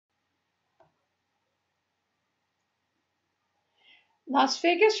Las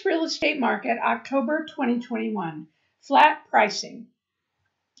Vegas real estate market, October 2021. Flat pricing.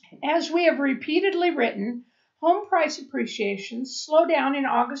 As we have repeatedly written, home price appreciations slow down in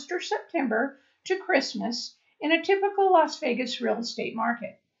August or September to Christmas in a typical Las Vegas real estate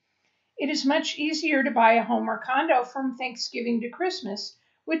market. It is much easier to buy a home or condo from Thanksgiving to Christmas,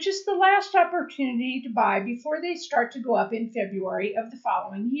 which is the last opportunity to buy before they start to go up in February of the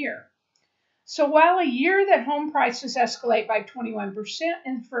following year. So while a year that home prices escalate by 21%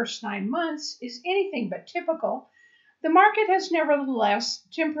 in the first 9 months is anything but typical, the market has nevertheless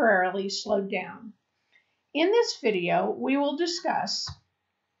temporarily slowed down. In this video, we will discuss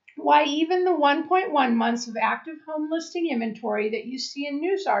why even the 1.1 months of active home listing inventory that you see in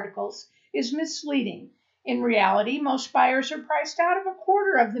news articles is misleading. In reality, most buyers are priced out of a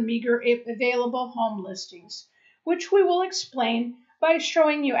quarter of the meager available home listings, which we will explain by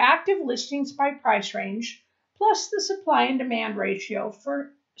showing you active listings by price range, plus the supply and demand ratio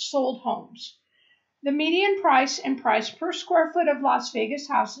for sold homes. The median price and price per square foot of Las Vegas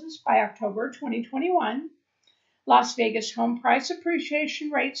houses by October 2021, Las Vegas home price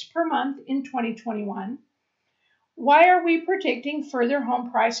appreciation rates per month in 2021, why are we predicting further home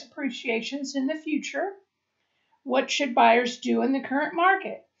price appreciations in the future, what should buyers do in the current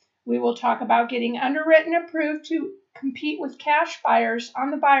market? We will talk about getting underwritten approved to compete with cash buyers on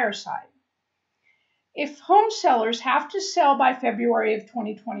the buyer side. If home sellers have to sell by February of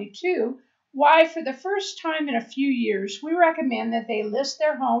 2022, why, for the first time in a few years, we recommend that they list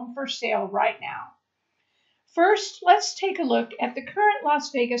their home for sale right now. First, let's take a look at the current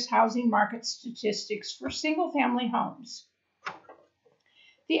Las Vegas housing market statistics for single-family homes.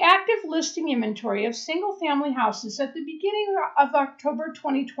 The active listing inventory of single-family houses at the beginning of October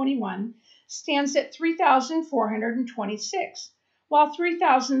 2021 stands at 3,426, while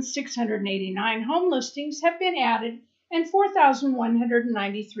 3,689 home listings have been added and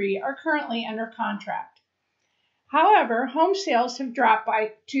 4,193 are currently under contract. However, home sales have dropped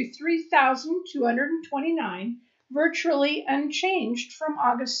to 3,229, virtually unchanged from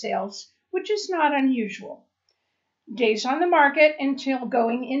August sales, which is not unusual. Days on the market until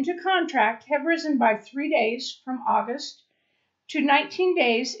going into contract have risen by 3 days from August to 19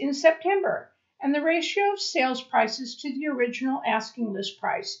 days in September, and the ratio of sales prices to the original asking list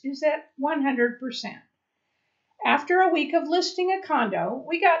price is at 100%. After a week of listing a condo,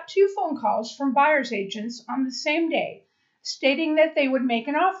 we got 2 phone calls from buyer's agents on the same day, stating that they would make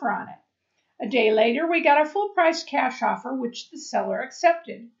an offer on it. A day later, we got a full price cash offer, which the seller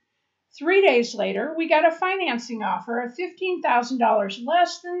accepted. 3 days later, we got a financing offer of $15,000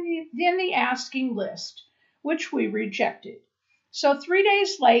 less than the asking list, which we rejected. So 3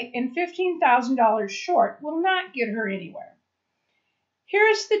 days late and $15,000 short will not get her anywhere. Here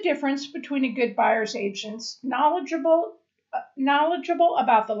is the difference between a good buyer's agent's knowledgeable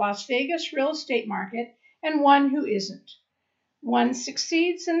about the Las Vegas real estate market and one who isn't. One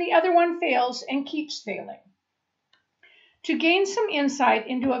succeeds and the other one fails and keeps failing. To gain some insight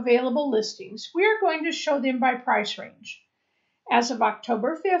into available listings, we are going to show them by price range. As of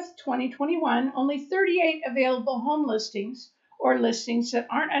October 5th, 2021, only 38 available home listings, or listings that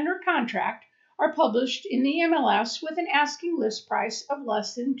aren't under contract, are published in the MLS with an asking list price of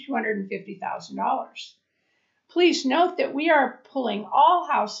less than $250,000. Please note that we are pulling all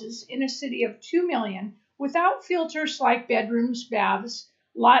houses in a city of 2 million without filters like bedrooms, baths,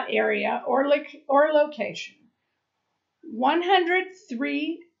 lot area, or location.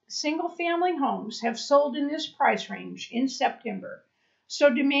 103 single-family homes have sold in this price range in September, so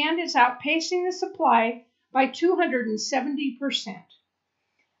demand is outpacing the supply by 270%.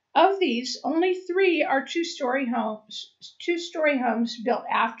 Of these, only 3 are two-story homes built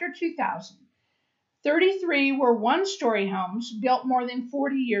after 2000. 33 were one-story homes built more than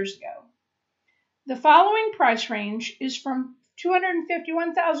 40 years ago. The following price range is from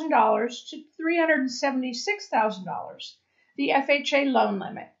 $251,000 to $376,000, the FHA loan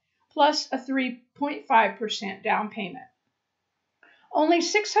limit, plus a 3.5% down payment. Only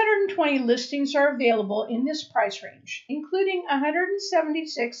 620 listings are available in this price range, including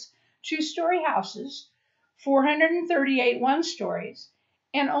 176 two-story houses, 438 one-stories,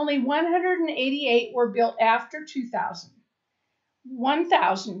 and only 188 were built after 2000.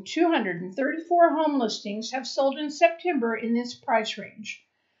 1,234 home listings have sold in September in this price range,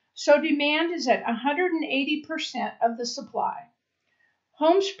 so demand is at 180% of the supply.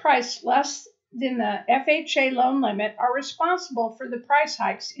 Homes priced less than the FHA loan limit are responsible for the price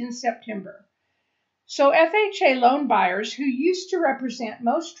hikes in September. So FHA loan buyers who used to represent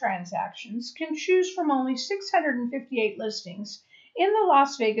most transactions can choose from only 658 listings in the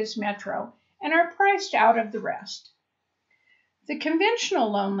Las Vegas metro and are priced out of the rest. The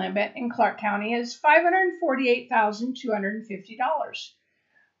conventional loan limit in Clark County is $548,250,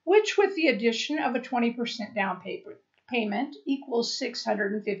 which with the addition of a 20% down payment equals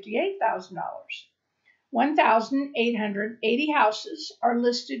 $658,000. 1,880 houses are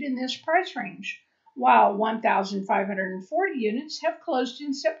listed in this price range, while 1,540 units have closed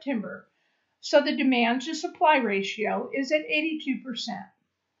in September, so the demand to supply ratio is at 82%.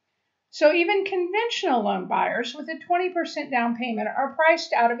 So even conventional loan buyers with a 20% down payment are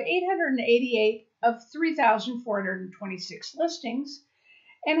priced out of 888 of 3,426 listings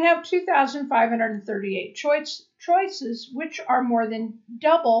and have 2,538 choices, which are more than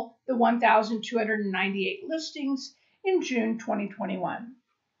double the 1,298 listings in June 2021.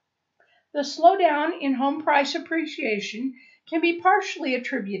 The slowdown in home price appreciation can be partially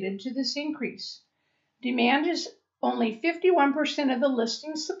attributed to this increase. Demand is only 51% of the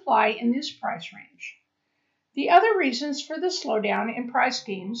listing supply in this price range. The other reasons for the slowdown in price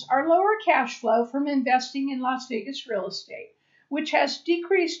gains are lower cash flow from investing in Las Vegas real estate, which has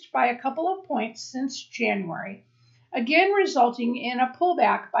decreased by a couple of points since January, again resulting in a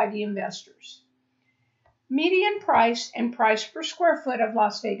pullback by the investors. Median price and price per square foot of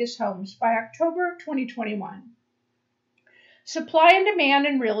Las Vegas homes by October 2021. Supply and demand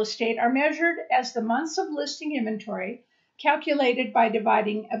in real estate are measured as the months of listing inventory calculated by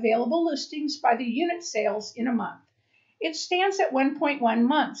dividing available listings by the unit sales in a month. It stands at 1.1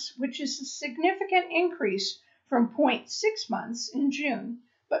 months, which is a significant increase from 0.6 months in June,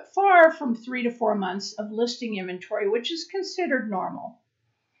 but far from 3 to 4 months of listing inventory, which is considered normal.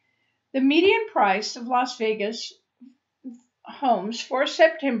 The median price of Las Vegas homes for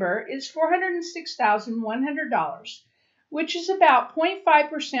September is $406,100, which is about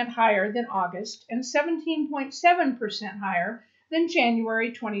 0.5% higher than August and 17.7% higher than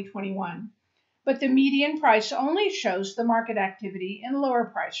January 2021. But the median price only shows the market activity in lower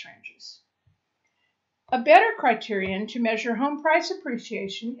price ranges. A better criterion to measure home price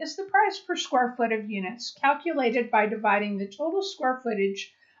appreciation is the price per square foot of units calculated by dividing the total square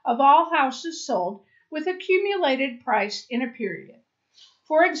footage of all houses sold with accumulated price in a period.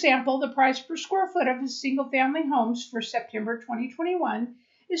 For example, the price per square foot of single-family homes for September 2021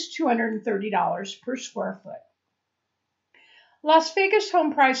 is $230 per square foot. Las Vegas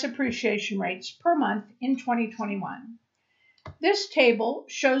home price appreciation rates per month in 2021. This table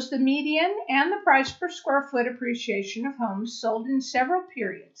shows the median and the price per square foot appreciation of homes sold in several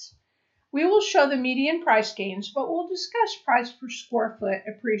periods. We will show the median price gains, but we'll discuss price per square foot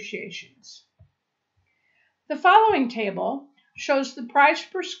appreciations. The following table shows the price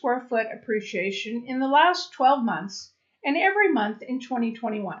per square foot appreciation in the last 12 months and every month in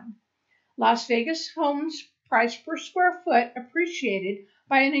 2021. Las Vegas homes price per square foot appreciated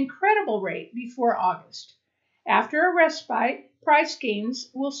by an incredible rate before August. After a respite, price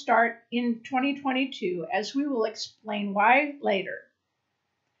gains will start in 2022, as we will explain why later.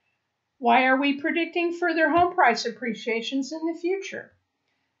 Why are we predicting further home price appreciations in the future?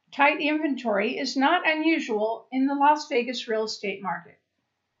 Tight inventory is not unusual in the Las Vegas real estate market.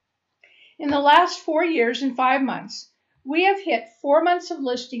 In the last 4 years and 5 months, we have hit 4 months of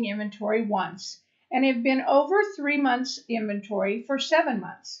listing inventory once and have been over 3 months inventory for 7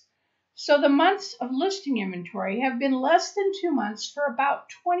 months. So the months of listing inventory have been less than 2 months for about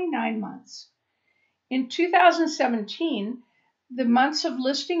 29 months. In 2017, the months of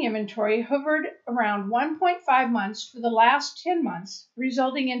listing inventory hovered around 1.5 months for the last 10 months,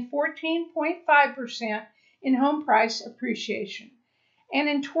 resulting in 14.5% in home price appreciation. And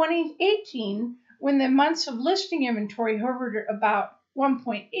in 2018, when the months of listing inventory hovered about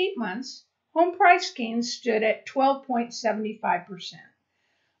 1.8 months, home price gains stood at 12.75%.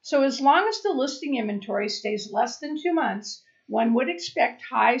 So as long as the listing inventory stays less than 2 months, one would expect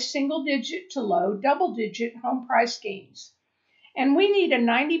high single-digit to low double-digit home price gains. And we need a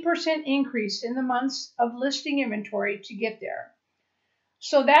 90% increase in the months of listing inventory to get there.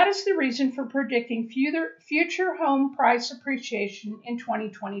 So that is the reason for predicting future home price appreciation in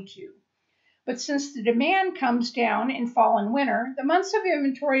 2022. But since the demand comes down in fall and winter, the months of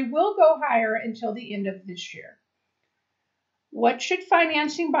inventory will go higher until the end of this year. What should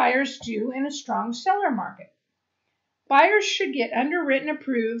financing buyers do in a strong seller market? Buyers should get underwritten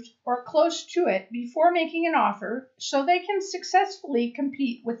approved or close to it before making an offer so they can successfully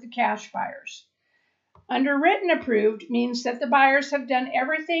compete with the cash buyers. Underwritten approved means that the buyers have done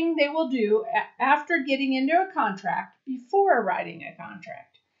everything they will do after getting into a contract before writing a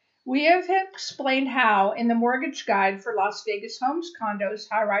contract. We have explained how in the Mortgage Guide for Las Vegas Homes, Condos,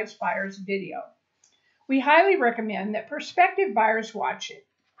 High-Rise Buyers video. We highly recommend that prospective buyers watch it.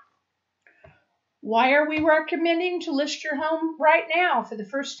 Why are we recommending to list your home right now for the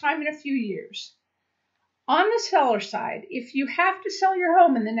first time in a few years? On the seller side, if you have to sell your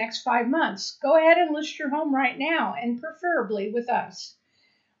home in the next 5 months, go ahead and list your home right now, and preferably with us.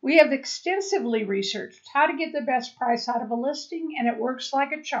 We have extensively researched how to get the best price out of a listing, and it works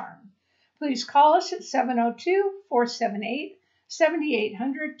like a charm. Please call us at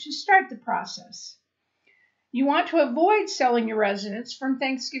 702-478-7800 to start the process. You want to avoid selling your residence from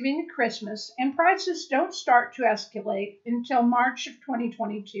Thanksgiving to Christmas, and prices don't start to escalate until March of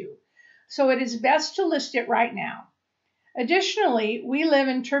 2022, so it is best to list it right now. Additionally, we live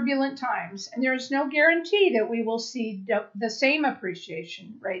in turbulent times, and there is no guarantee that we will see the same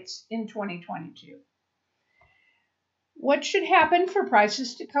appreciation rates in 2022. What should happen for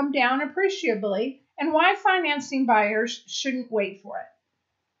prices to come down appreciably, and why financing buyers shouldn't wait for it?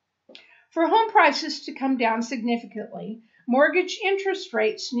 For home prices to come down significantly, mortgage interest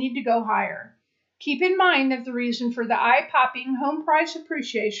rates need to go higher. Keep in mind that the reason for the eye-popping home price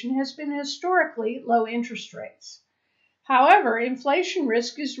appreciation has been historically low interest rates. However, inflation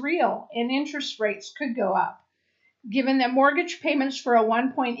risk is real, and interest rates could go up. Given that mortgage payments for a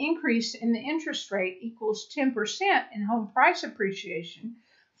 1-point increase in the interest rate equals 10% in home price appreciation,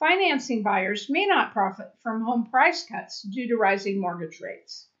 financing buyers may not profit from home price cuts due to rising mortgage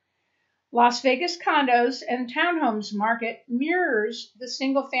rates. Las Vegas condos and townhomes market mirrors the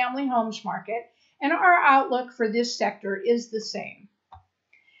single-family homes market, and our outlook for this sector is the same.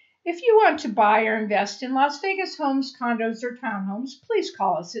 If you want to buy or invest in Las Vegas homes, condos, or townhomes, please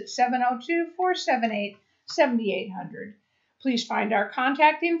call us at 702-478-7800. Please find our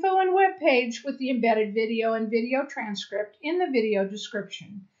contact info and webpage with the embedded video and video transcript in the video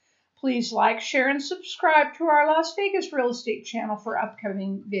description. Please like, share, and subscribe to our Las Vegas real estate channel for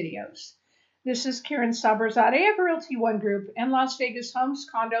upcoming videos. This is Karen Saberzadeh of Realty One Group and Las Vegas Homes,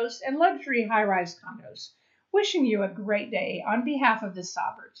 Condos, and Luxury High-Rise Condos, wishing you a great day on behalf of the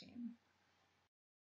Saber team.